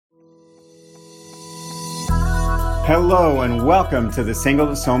Hello and welcome to the Single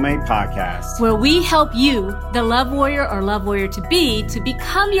to Soulmate podcast, where we help you, the love warrior or love warrior to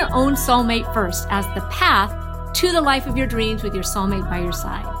become your own soulmate first as the path to the life of your dreams with your soulmate by your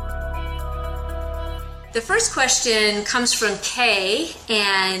side. The first question comes from Kay,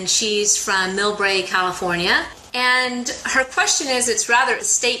 and she's from Millbrae, California. And her question is, it's rather a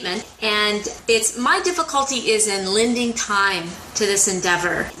statement, and it's, my difficulty is in lending time to this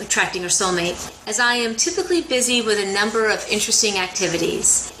endeavor, attracting your soulmate, as I am typically busy with a number of interesting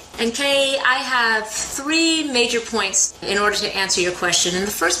activities. And Kay, I have three major points in order to answer your question. And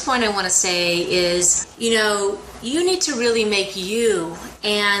the first point I want to say is, you need to really make you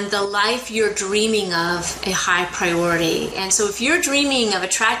and the life you're dreaming of a high priority. And so if you're dreaming of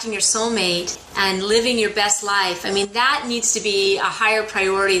attracting your soulmate and living your best life, that needs to be a higher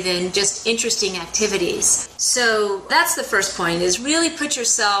priority than just interesting activities. So that's the first point, is really put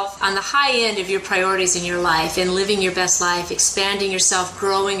yourself on the high end of your priorities in your life and living your best life, expanding yourself,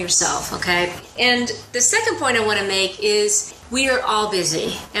 growing yourself, okay? And the second point I want to make is, we are all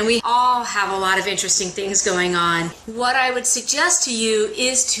busy and we all have a lot of interesting things going on. What I would suggest to you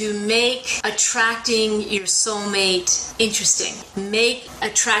is to make attracting your soulmate interesting. Make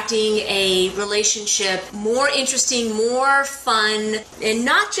attracting a relationship more interesting, more fun, and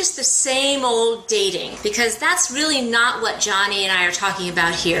not just the same old dating, because that's really not what Johnny and I are talking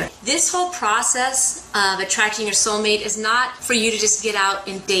about here. This whole process of attracting your soulmate is not for you to just get out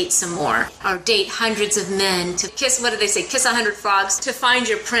and date some more or date hundreds of men to kiss 100 frogs to find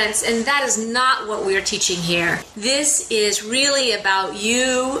your prince, and that is not what we are teaching here. This is really about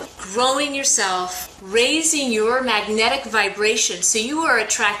you growing yourself, raising your magnetic vibration so you are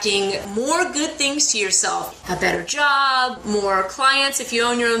attracting more good things to yourself. A better job, more clients if you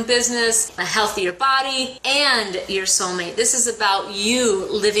own your own business, a healthier body, and your soulmate. This is about you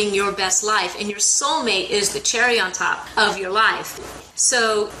living your best life, and your soulmate is the cherry on top of your life.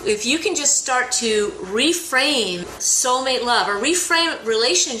 So if you can just start to reframe soulmate love or reframe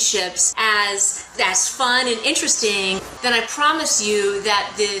relationships as fun and interesting, then I promise you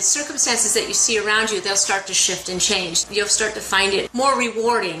that the circumstances that you see around you, they'll start to shift and change. You'll start to find it more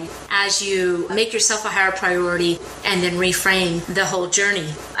rewarding as you make yourself a higher priority and then reframe the whole journey.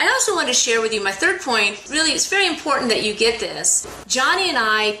 I also want to share with you my third point. Really, it's very important that you get this. Johnny and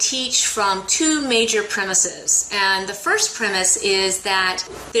I teach from two major premises. And the first premise is that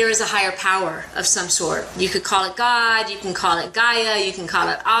there is a higher power of some sort. You could call it God, you can call it Gaia, you can call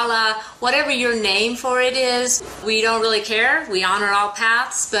it Allah, whatever your name for it is. We don't really care. We honor all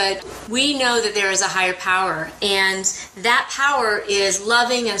paths, but we know that there is a higher power, and that power is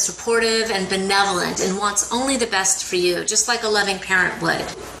loving and supportive and benevolent and wants only the best for you, just like a loving parent would.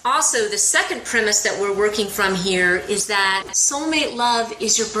 Also, the second premise that we're working from here is that soulmate love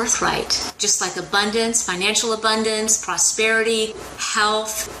is your birthright, just like abundance, financial abundance, prosperity,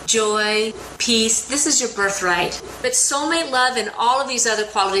 health, joy, peace. This is your birthright. But soulmate love and all of these other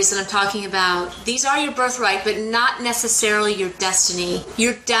qualities that I'm talking about, these are your birthright, but not necessarily your destiny.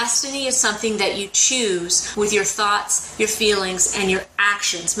 Your destiny is something that you choose with your thoughts, your feelings, and your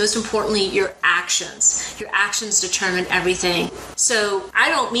actions. Most importantly, your actions. Your actions determine everything. So I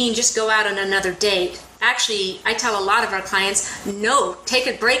don't mean just go out on another date. Actually, I tell a lot of our clients, no, take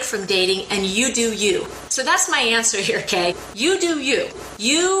a break from dating and you do you. So that's my answer here, Kay. You do you.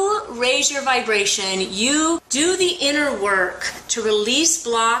 You raise your vibration. You do the inner work to release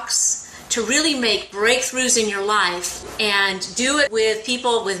blocks, to really make breakthroughs in your life, and do it with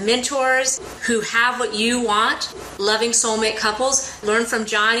people, with mentors who have what you want, loving soulmate couples. Learn from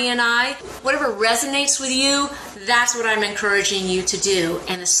Johnny and I. Whatever resonates with you, that's what I'm encouraging you to do.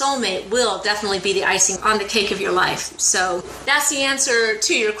 And the soulmate will definitely be the icing on the cake of your life. So that's the answer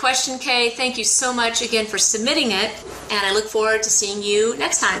to your question, Kay. Thank you so much again for submitting it, and I look forward to seeing you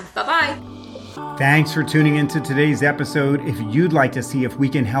next time. Bye-bye. Thanks for tuning into today's episode. If you'd like to see if we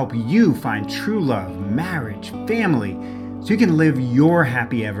can help you find true love, marriage, family, so you can live your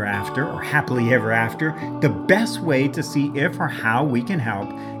happy ever after or happily ever after, the best way to see if or how we can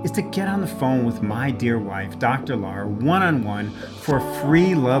help is to get on the phone with my dear wife, Dr. Laura, one-on-one for a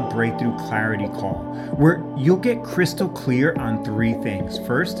free Love Breakthrough Clarity call, where you'll get crystal clear on three things.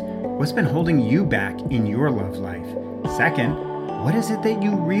 First, what's been holding you back in your love life? Second, what is it that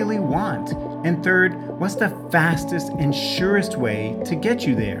you really want? And third, what's the fastest and surest way to get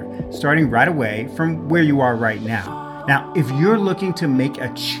you there, starting right away from where you are right now? Now, if you're looking to make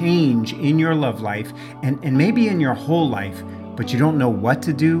a change in your love life and maybe in your whole life, but you don't know what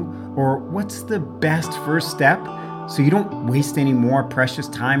to do or what's the best first step so you don't waste any more precious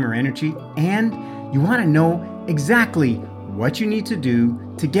time or energy, and you want to know exactly what you need to do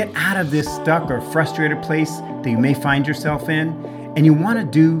to get out of this stuck or frustrated place that you may find yourself in, and you want to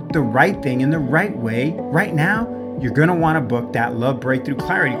do the right thing in the right way right now, you're going to want to book that Love Breakthrough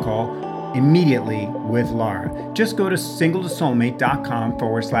Clarity Call immediately with Laura. Just go to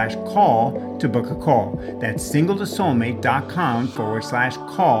singletosoulmate.com/call to book a call. That's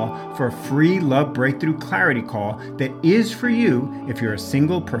singletosoulmate.com/call for a free Love Breakthrough Clarity Call that is for you if you're a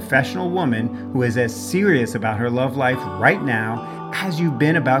single professional woman who is as serious about her love life right now as you've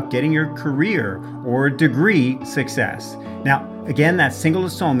been about getting your career or degree success. Now, again, that's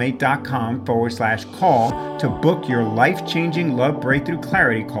singletosoulmate.com/call to book your life-changing Love Breakthrough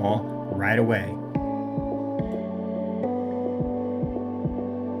Clarity Call right away.